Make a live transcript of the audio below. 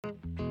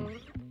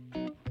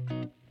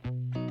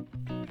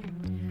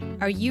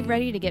Are you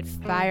ready to get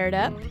fired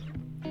up?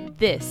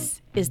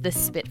 This is the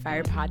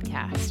Spitfire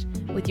Podcast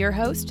with your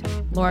host,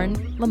 Lauren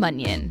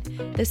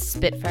Lemunyon, the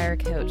Spitfire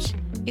Coach,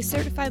 a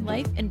certified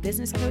life and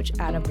business coach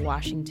out of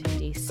Washington,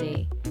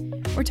 D.C.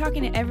 We're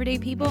talking to everyday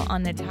people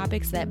on the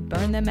topics that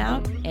burn them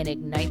out and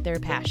ignite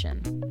their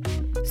passion.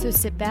 So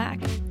sit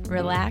back,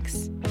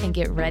 relax, and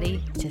get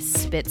ready to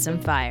spit some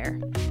fire.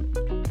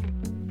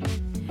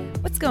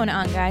 What's going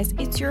on, guys?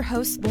 It's your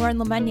host, Lauren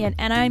Lemunyon,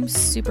 and I'm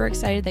super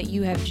excited that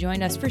you have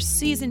joined us for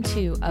Season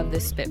 2 of the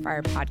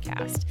Spitfire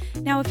Podcast.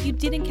 Now, if you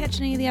didn't catch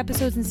any of the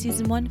episodes in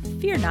Season 1,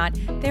 fear not.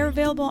 They're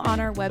available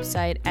on our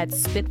website at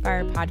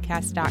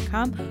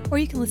spitfirepodcast.com, or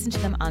you can listen to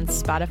them on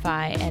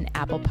Spotify and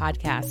Apple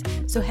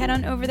Podcasts. So head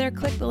on over there,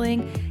 click the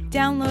link,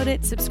 download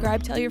it,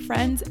 subscribe, tell your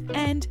friends,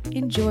 and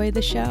enjoy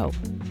the show.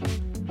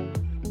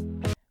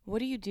 What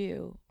do you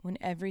do when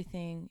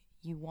everything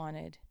you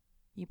wanted,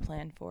 you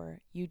planned for,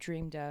 you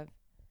dreamed of,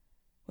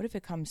 what if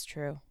it comes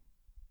true?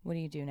 What do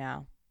you do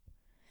now?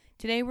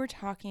 Today we're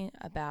talking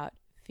about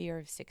fear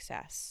of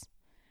success.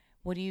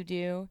 What do you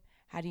do?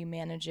 How do you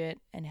manage it?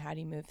 And how do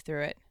you move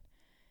through it?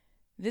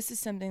 This is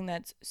something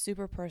that's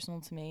super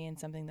personal to me and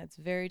something that's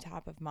very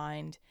top of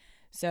mind.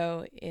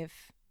 So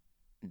if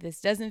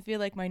this doesn't feel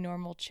like my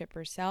normal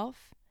chipper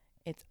self,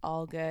 it's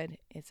all good.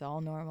 It's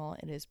all normal.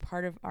 It is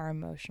part of our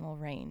emotional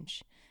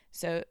range.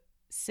 So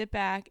sit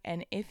back,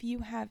 and if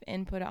you have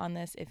input on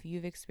this, if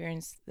you've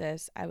experienced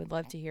this, I would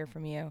love to hear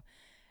from you.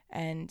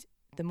 And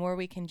the more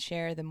we can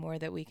share, the more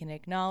that we can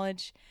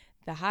acknowledge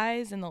the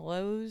highs and the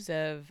lows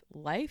of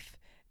life,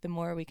 the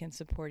more we can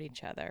support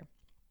each other.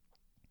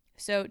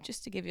 So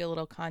just to give you a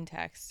little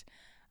context,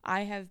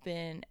 I have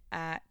been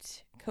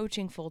at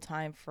coaching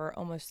full-time for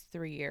almost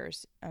 3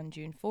 years. On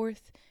June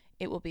 4th,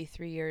 it will be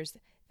 3 years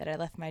that I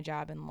left my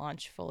job and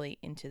launched fully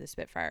into the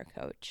Spitfire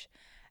Coach.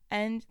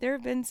 And there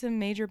have been some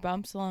major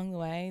bumps along the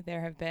way.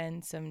 There have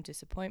been some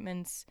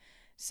disappointments,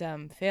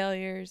 some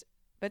failures,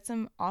 but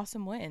some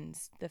awesome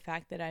wins. The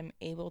fact that I'm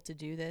able to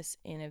do this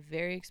in a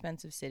very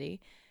expensive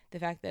city, the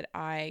fact that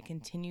I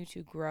continue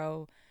to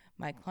grow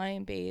my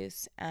client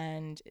base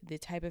and the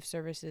type of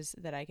services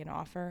that I can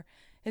offer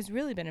has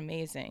really been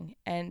amazing.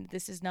 And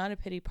this is not a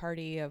pity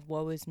party of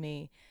woe is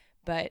me,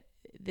 but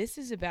this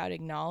is about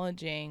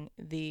acknowledging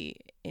the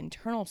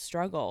internal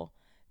struggle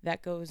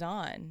that goes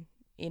on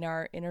in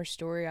our inner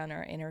story, on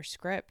our inner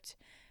script,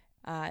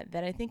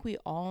 that I think we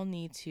all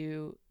need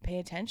to pay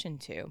attention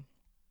to.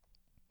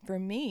 For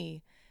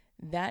me,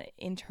 that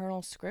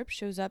internal script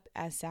shows up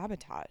as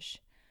sabotage.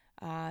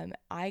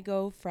 I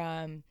go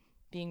from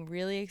being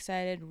really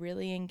excited,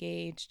 really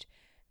engaged,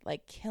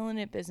 like killing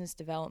it business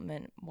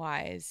development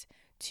wise,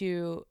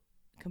 to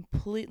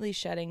completely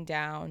shutting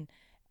down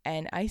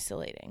and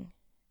isolating.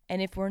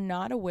 And if we're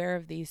not aware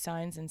of these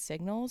signs and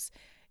signals,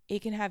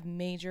 it can have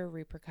major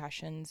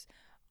repercussions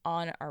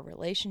on our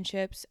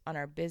relationships, on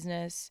our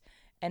business,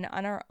 and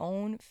on our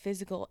own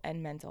physical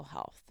and mental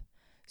health.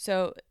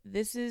 So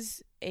this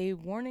is a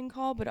warning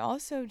call, but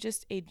also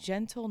just a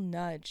gentle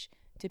nudge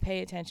to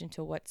pay attention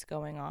to what's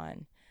going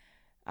on.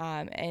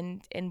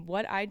 And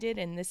what I did,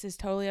 and this is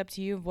totally up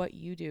to you of what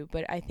you do,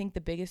 but I think the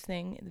biggest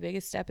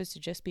step is to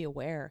just be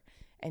aware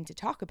and to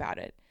talk about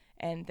it.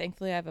 And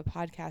thankfully I have a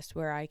podcast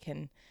where I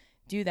can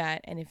do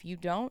that. And if you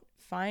don't,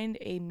 find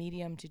a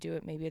medium to do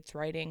it. Maybe it's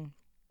writing,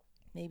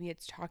 maybe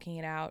it's talking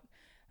it out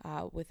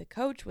with a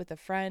coach, with a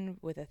friend,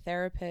 with a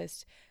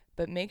therapist,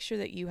 but make sure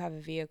that you have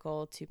a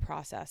vehicle to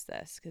process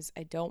this, because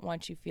I don't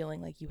want you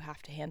feeling like you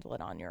have to handle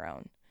it on your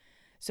own.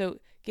 So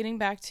getting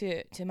back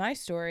to my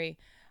story,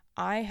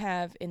 I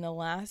have in the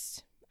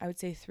last, I would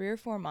say 3 or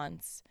 4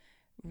 months,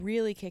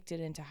 really kicked it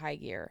into high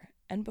gear.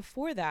 And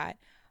before that,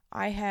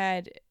 I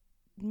had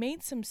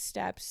made some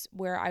steps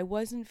where I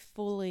wasn't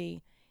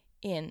fully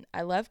in.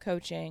 I love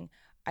coaching.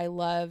 I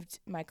loved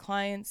my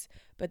clients,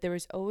 but there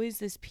was always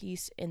this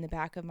piece in the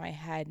back of my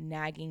head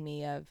nagging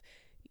me of,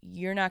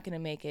 you're not going to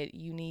make it.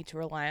 You need to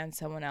rely on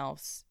someone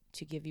else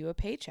to give you a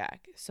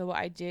paycheck. So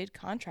I did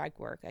contract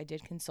work. I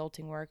did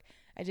consulting work.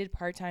 I did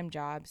part-time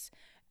jobs.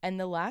 And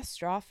the last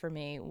straw for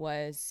me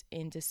was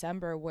in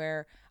December,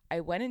 where I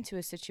went into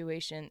a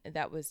situation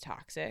that was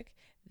toxic,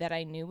 that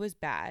I knew was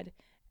bad,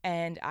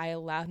 and I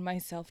allowed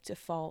myself to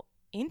fall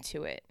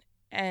into it.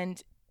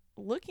 And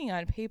looking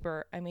on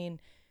paper, I mean,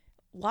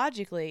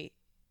 logically,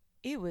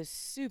 it was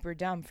super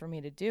dumb for me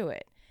to do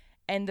it.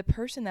 And the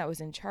person that was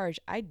in charge,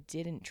 I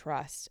didn't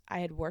trust. I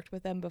had worked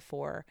with them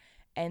before,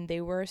 and they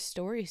were a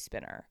story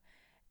spinner.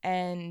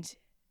 And,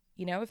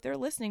 you know, if they're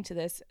listening to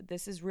this,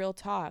 this is real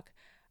talk.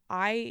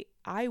 I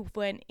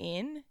went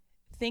in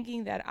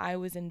thinking that I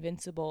was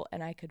invincible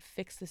and I could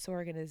fix this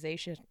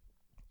organization,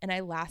 and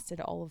I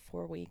lasted all of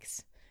 4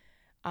 weeks.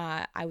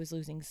 I was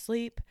losing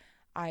sleep.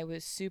 I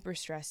was super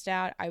stressed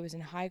out. I was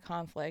in high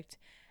conflict.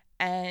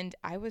 And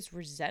I was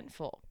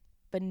resentful,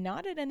 but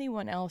not at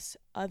anyone else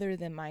other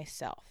than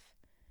myself.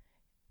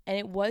 And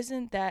it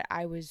wasn't that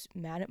I was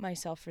mad at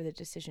myself for the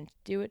decision to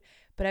do it,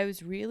 but I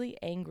was really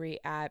angry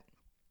at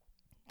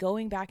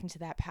going back into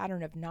that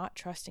pattern of not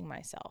trusting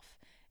myself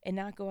and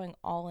not going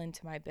all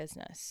into my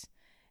business.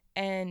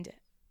 And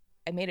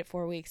I made it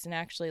 4 weeks, and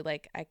actually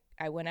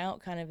I went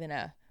out kind of in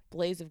a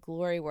blaze of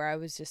glory where I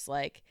was just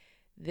like,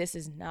 this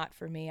is not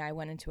for me. I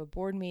went into a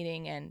board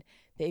meeting and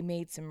they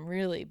made some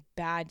really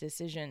bad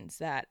decisions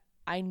that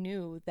I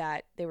knew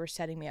that they were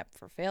setting me up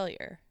for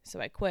failure. So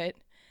I quit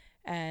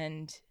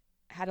and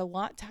had a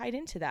lot tied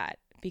into that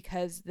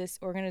because this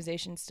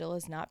organization still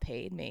has not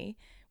paid me.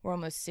 We're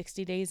almost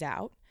 60 days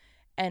out,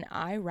 and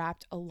I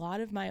wrapped a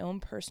lot of my own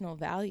personal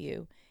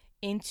value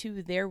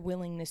into their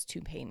willingness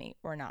to pay me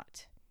or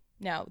not.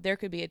 Now, there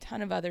could be a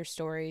ton of other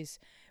stories,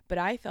 but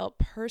I felt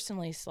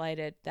personally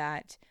slighted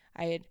that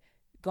I had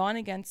gone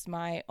against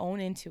my own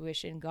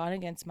intuition, gone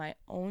against my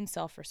own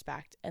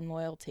self-respect and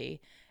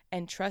loyalty,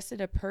 and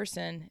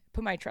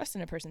put my trust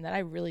in a person that I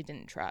really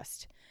didn't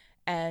trust.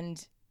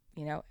 And,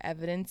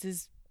 evidence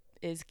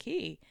is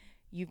key.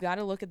 You've got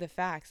to look at the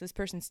facts. This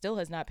person still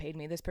has not paid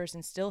me. This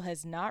person still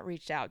has not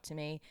reached out to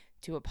me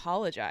to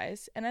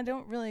apologize, and I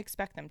don't really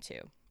expect them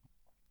to.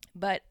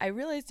 But I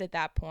realized at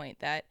that point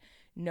that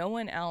no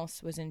one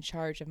else was in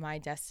charge of my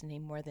destiny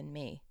more than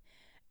me.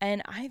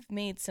 And I've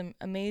made some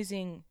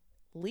amazing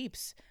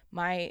leaps.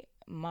 My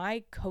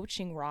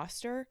coaching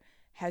roster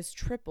has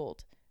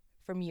tripled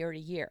from year to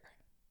year.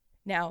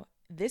 Now,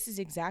 this is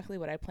exactly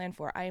what I planned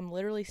for. I am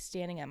literally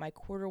standing at my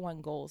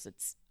Q1 goals.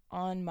 It's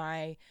on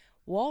my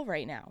wall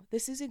right now.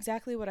 This is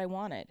exactly what I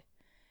wanted.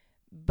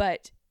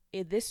 But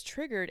this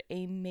triggered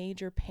a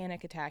major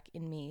panic attack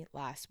in me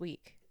last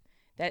week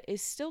that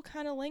is still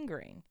kind of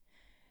lingering.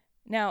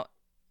 Now,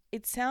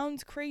 it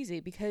sounds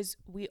crazy because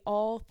we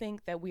all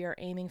think that we are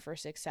aiming for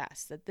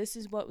success, that this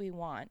is what we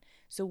want,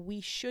 so we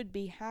should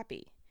be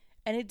happy.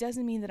 And it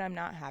doesn't mean that I'm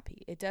not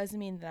happy. It doesn't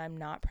mean that I'm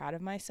not proud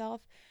of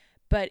myself,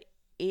 but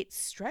it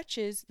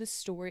stretches the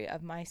story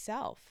of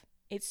myself.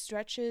 It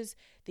stretches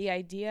the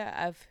idea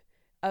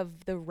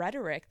of the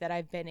rhetoric that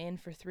I've been in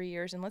for 3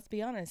 years, and let's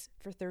be honest,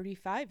 for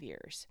 35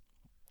 years.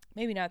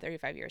 Maybe not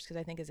 35 years, because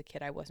I think as a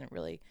kid I wasn't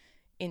really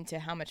into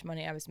how much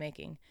money I was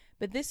making.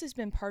 But this has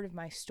been part of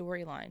my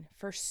storyline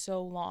for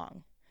so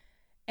long.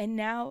 And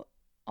now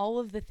all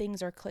of the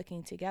things are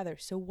clicking together.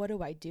 So what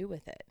do I do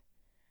with it?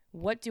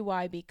 What do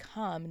I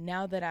become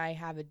now that I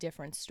have a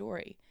different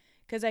story?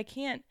 Because I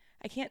can't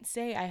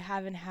say I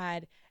haven't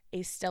had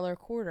a stellar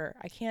quarter.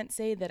 I can't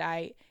say that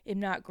I am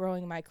not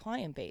growing my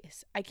client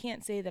base. I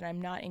can't say that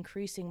I'm not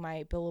increasing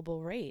my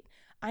billable rate.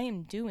 I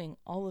am doing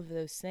all of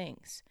those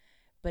things.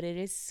 But it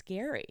is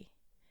scary.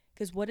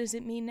 Because what does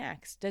it mean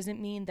next? Does it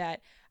mean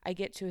that I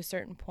get to a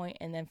certain point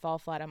and then fall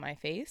flat on my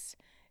face?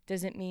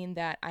 Does it mean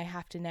that I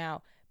have to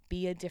now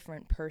be a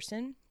different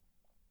person?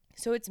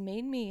 So it's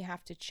made me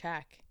have to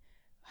check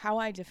how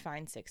I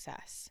define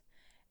success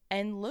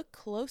and look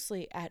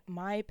closely at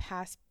my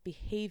past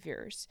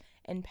behaviors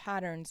and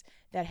patterns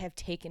that have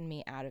taken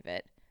me out of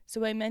it.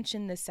 So I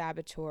mentioned the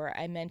saboteur,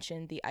 I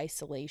mentioned the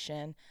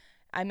isolation,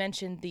 I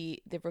mentioned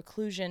the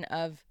reclusion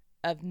of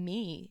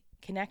me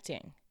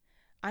connecting.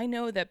 I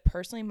know that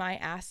personally my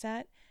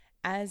asset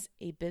as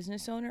a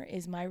business owner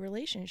is my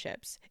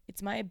relationships.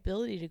 It's my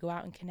ability to go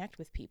out and connect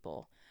with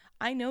people.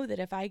 I know that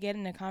if I get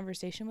in a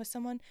conversation with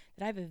someone,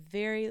 that I have a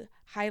very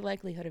high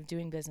likelihood of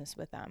doing business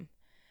with them.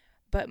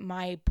 But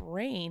my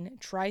brain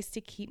tries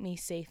to keep me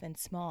safe and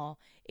small.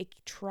 It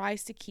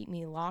tries to keep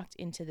me locked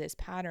into this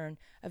pattern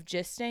of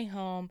just stay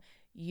home.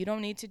 You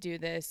don't need to do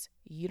this.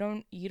 You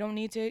don't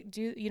need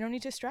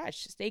to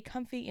stretch. Stay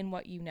comfy in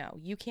what you know.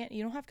 You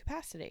don't have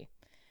capacity.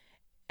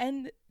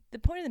 And the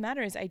point of the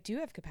matter is I do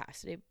have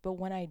capacity, but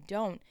when I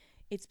don't,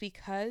 it's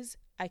because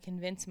I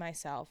convince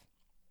myself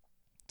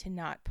to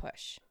not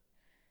push.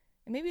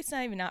 And maybe it's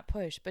not even not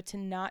push, but to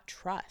not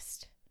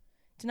trust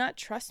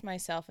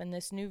myself in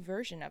this new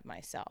version of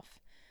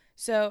myself.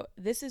 So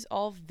this is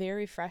all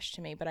very fresh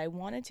to me, but I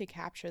wanted to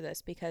capture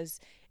this because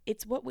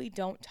it's what we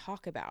don't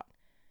talk about.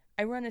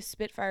 I run a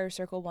Spitfire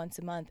Circle once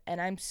a month, and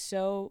I'm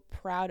so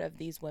proud of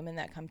these women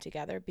that come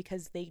together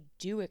because they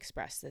do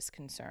express this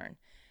concern.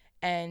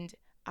 And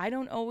I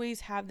don't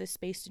always have the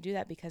space to do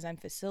that because I'm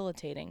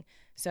facilitating.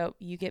 So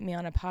you get me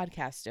on a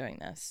podcast doing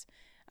this.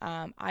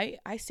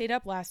 I stayed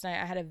up last night.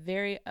 I had a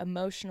very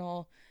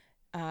emotional,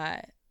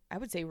 I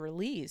would say,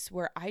 release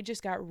where I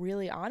just got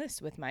really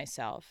honest with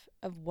myself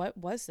of what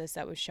was this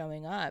that was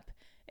showing up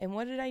and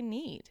what did I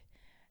need?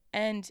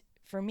 And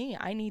for me,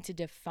 I need to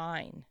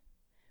define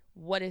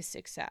what is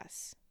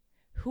success.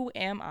 Who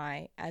am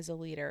I as a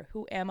leader?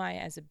 Who am I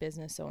as a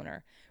business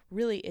owner?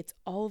 Really, it's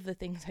all of the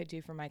things I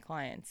do for my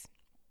clients.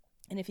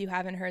 And if you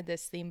haven't heard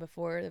this theme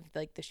before, of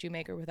like the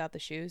shoemaker without the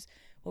shoes,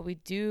 what we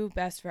do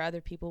best for other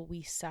people,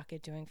 we suck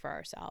at doing for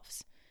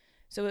ourselves.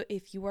 So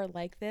if you are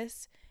like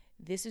this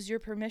is your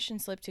permission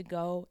slip to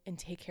go and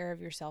take care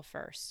of yourself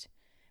first.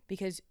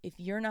 Because if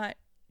you're not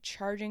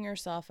charging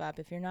yourself up,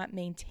 if you're not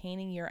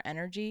maintaining your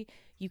energy,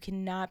 you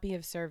cannot be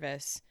of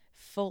service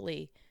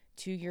fully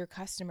to your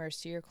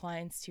customers, to your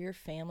clients, to your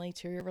family,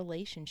 to your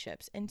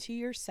relationships, and to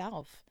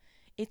yourself.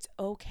 It's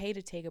okay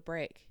to take a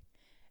break.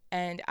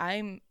 And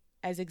I'm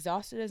as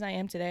exhausted as I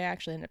am today. I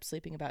actually ended up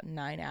sleeping about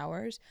 9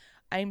 hours.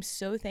 I'm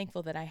so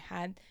thankful that I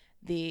had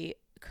the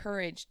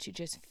courage to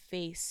just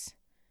face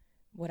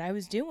what I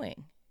was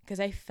doing, because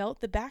I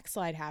felt the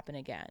backslide happen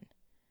again.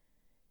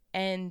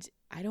 And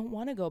I don't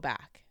want to go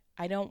back.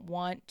 I don't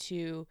want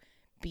to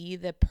be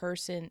the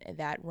person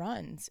that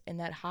runs and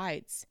that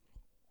hides.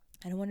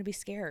 I don't want to be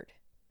scared.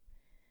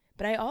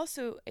 But I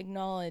also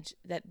acknowledge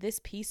that this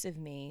piece of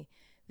me,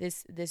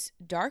 this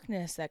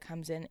darkness that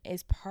comes in,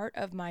 is part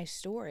of my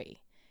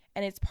story.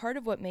 And it's part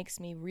of what makes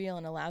me real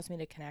and allows me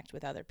to connect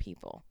with other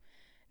people.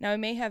 Now, I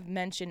may have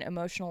mentioned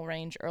emotional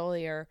range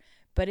earlier,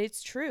 but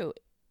it's true.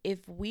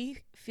 If we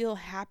feel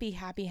happy,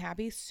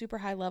 super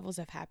high levels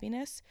of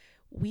happiness,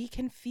 we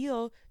can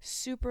feel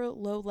super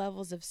low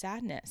levels of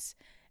sadness.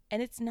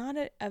 And it's not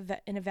an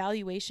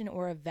evaluation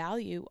or a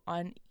value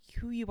on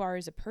who you are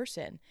as a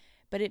person,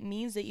 but it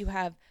means that you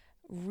have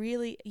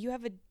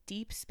a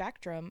deep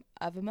spectrum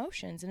of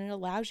emotions, and it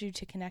allows you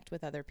to connect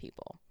with other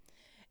people.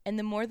 And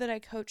the more that I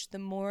coach, the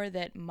more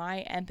that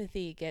my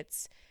empathy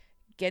gets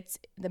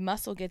the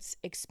muscle gets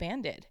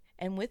expanded.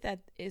 And with that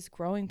is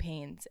growing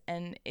pains,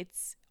 and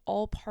it's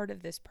all part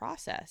of this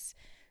process.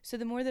 So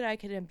the more that I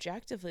can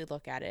objectively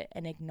look at it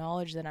and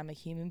acknowledge that I'm a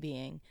human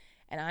being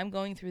and I'm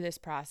going through this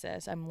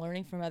process, I'm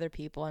learning from other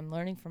people, I'm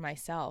learning from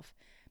myself,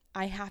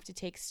 I have to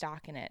take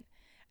stock in it.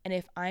 And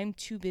if I'm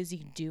too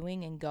busy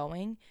doing and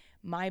going,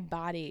 my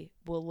body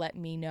will let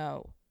me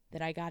know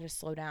that I got to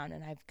slow down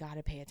and I've got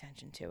to pay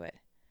attention to it.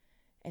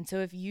 And so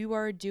if you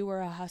are a doer,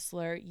 a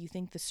hustler, you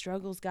think the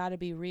struggle's got to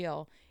be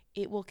real,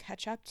 it will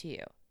catch up to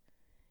you.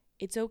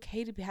 It's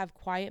okay to have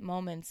quiet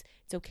moments.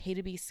 It's okay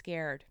to be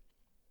scared.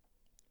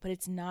 But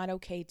it's not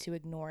okay to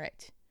ignore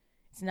it.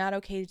 It's not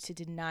okay to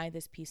deny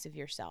this piece of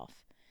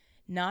yourself.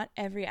 Not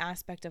every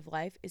aspect of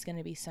life is going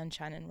to be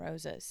sunshine and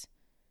roses.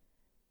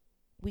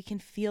 We can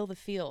feel the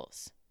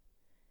feels.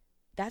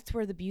 That's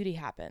where the beauty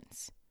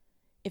happens.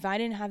 If I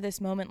didn't have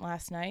this moment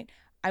last night,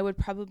 I would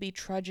probably be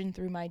trudging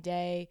through my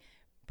day,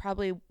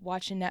 probably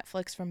watching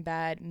Netflix from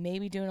bed,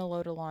 maybe doing a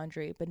load of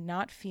laundry, but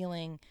not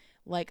feeling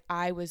like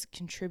I was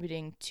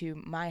contributing to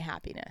my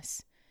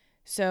happiness.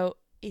 So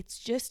it's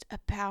just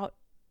about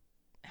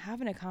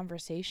having a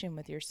conversation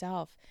with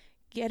yourself.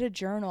 Get a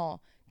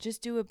journal,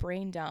 just do a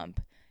brain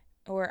dump.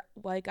 Or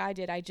like I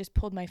did, I just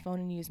pulled my phone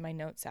and used my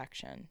note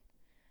section.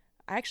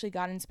 I actually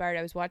got inspired.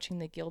 I was watching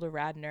the Gilda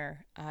Radner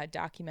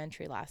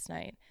documentary last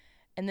night.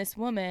 And this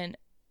woman,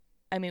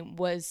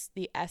 was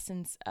the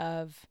essence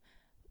of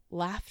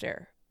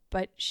laughter,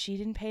 but she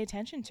didn't pay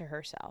attention to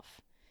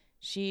herself.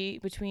 She,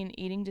 between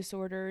eating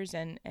disorders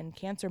and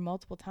cancer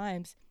multiple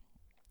times,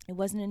 it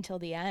wasn't until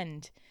the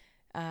end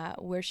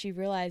where she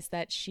realized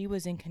that she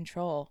was in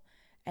control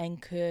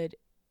and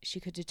she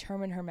could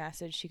determine her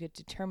message, she could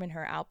determine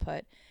her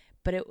output.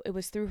 But it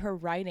was through her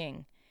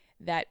writing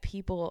that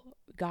people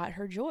got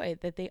her joy,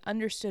 that they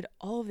understood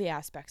all of the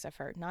aspects of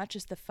her, not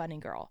just the funny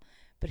girl,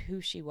 but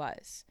who she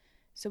was.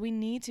 So we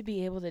need to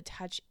be able to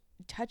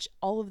touch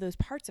all of those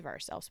parts of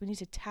ourselves. We need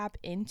to tap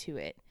into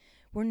it.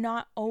 We're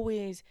not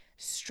always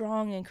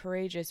strong and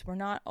courageous. We're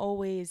not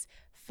always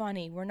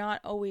funny. We're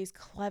not always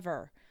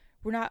clever.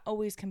 We're not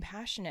always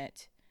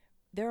compassionate.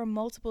 There are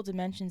multiple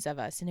dimensions of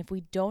us. And if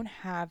we don't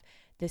have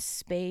this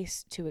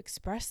space to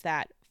express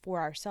that for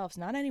ourselves,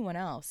 not anyone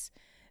else,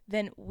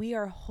 then we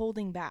are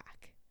holding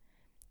back.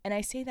 And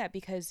I say that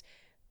because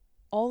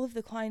all of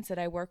the clients that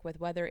I work with,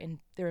 whether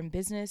they're in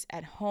business,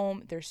 at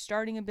home, they're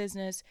starting a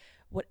business,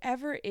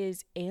 whatever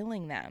is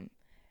ailing them,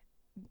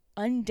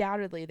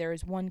 undoubtedly there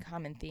is one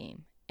common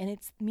theme. And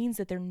it means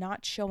that they're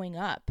not showing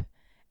up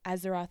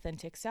as their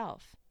authentic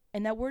self.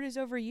 And that word is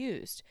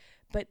overused,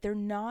 but they're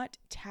not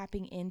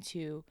tapping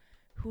into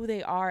who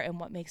they are and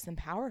what makes them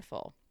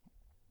powerful.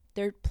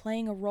 They're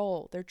playing a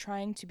role. They're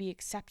trying to be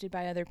accepted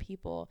by other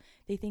people.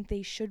 They think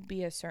they should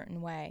be a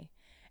certain way.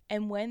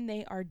 And when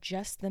they are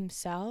just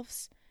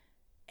themselves,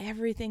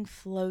 everything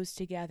flows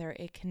together.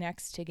 It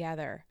connects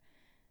together.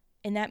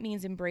 And that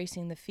means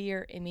embracing the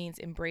fear. It means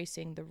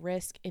embracing the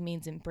risk. It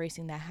means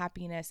embracing the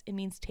happiness. It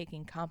means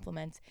taking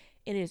compliments.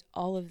 It is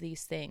all of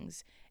these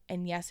things.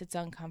 And yes, it's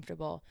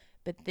uncomfortable,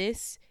 but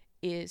this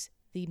is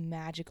the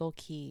magical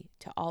key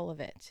to all of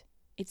it.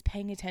 It's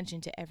paying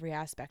attention to every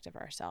aspect of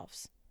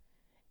ourselves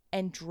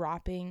and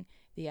dropping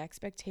the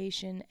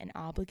expectation and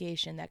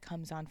obligation that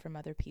comes on from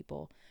other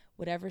people.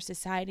 Whatever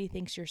society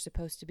thinks you're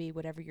supposed to be,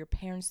 whatever your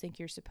parents think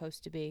you're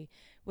supposed to be,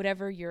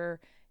 whatever your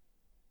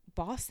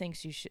boss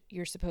thinks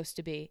you're supposed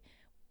to be,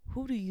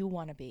 who do you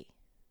want to be?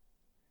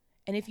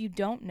 And if you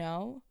don't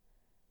know,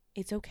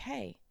 it's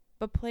okay,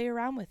 but play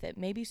around with it.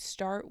 Maybe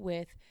start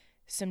with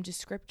some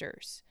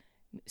descriptors.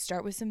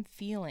 Start with some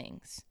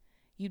feelings.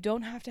 You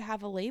don't have to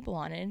have a label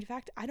on it. In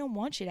fact, I don't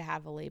want you to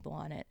have a label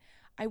on it.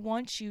 I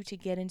want you to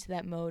get into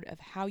that mode of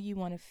how you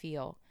want to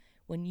feel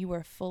when you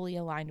are fully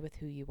aligned with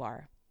who you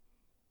are.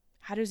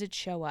 How does it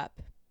show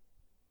up?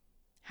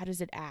 How does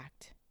it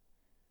act?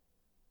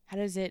 How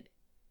does it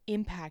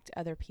impact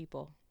other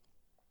people?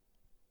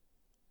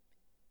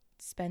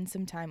 Spend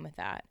some time with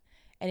that.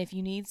 And if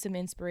you need some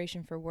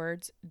inspiration for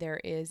words, there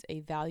is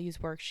a values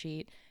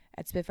worksheet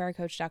at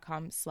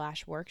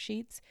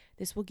spitfirecoach.com/worksheets.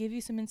 This will give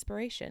you some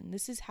inspiration.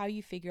 This is how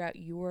you figure out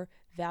your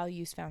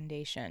values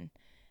foundation.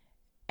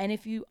 And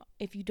if you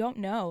don't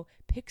know,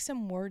 pick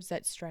some words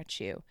that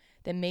stretch you,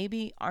 that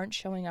maybe aren't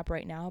showing up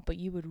right now, but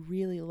you would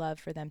really love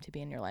for them to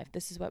be in your life.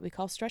 This is what we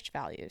call stretch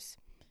values.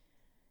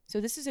 So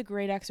this is a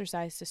great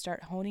exercise to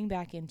start honing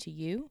back into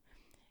you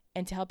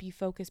and to help you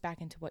focus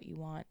back into what you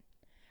want.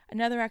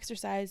 Another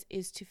exercise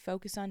is to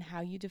focus on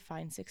how you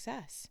define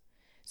success.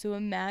 So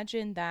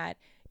imagine that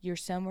you're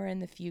somewhere in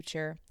the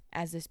future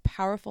as this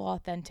powerful,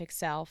 authentic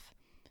self,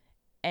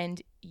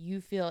 and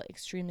you feel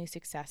extremely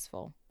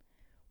successful.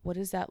 What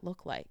does that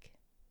look like?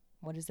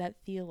 What does that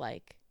feel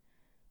like?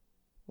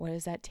 What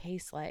does that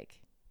taste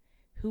like?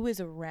 Who is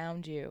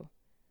around you?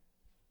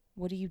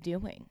 What are you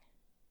doing?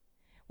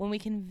 When we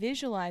can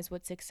visualize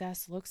what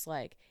success looks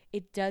like,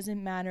 it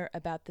doesn't matter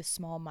about the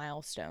small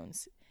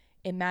milestones.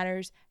 It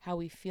matters how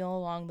we feel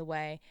along the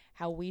way,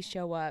 how we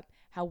show up,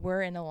 how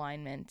we're in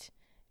alignment,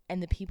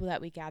 and the people that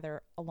we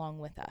gather along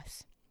with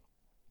us.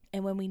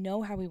 And when we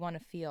know how we want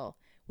to feel,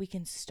 we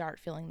can start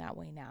feeling that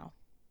way now.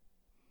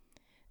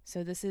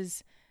 So this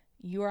is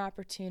your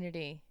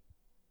opportunity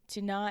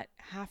to not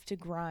have to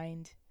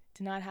grind,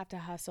 to not have to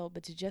hustle,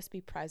 but to just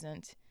be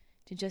present,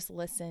 to just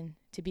listen,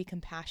 to be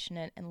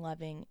compassionate and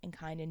loving and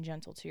kind and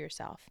gentle to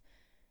yourself.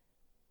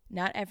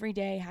 Not every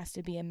day has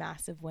to be a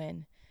massive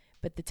win,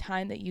 but the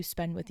time that you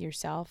spend with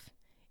yourself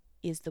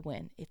is the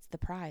win. It's the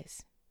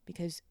prize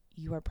because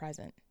you are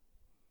present.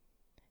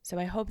 So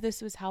I hope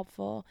this was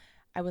helpful.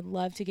 I would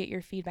love to get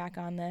your feedback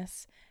on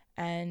this.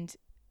 And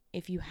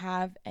if you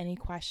have any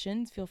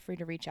questions, feel free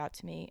to reach out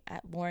to me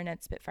at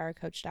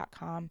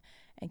lauren@spitfirecoach.com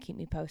and keep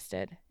me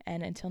posted.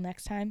 And until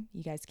next time,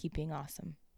 you guys keep being awesome.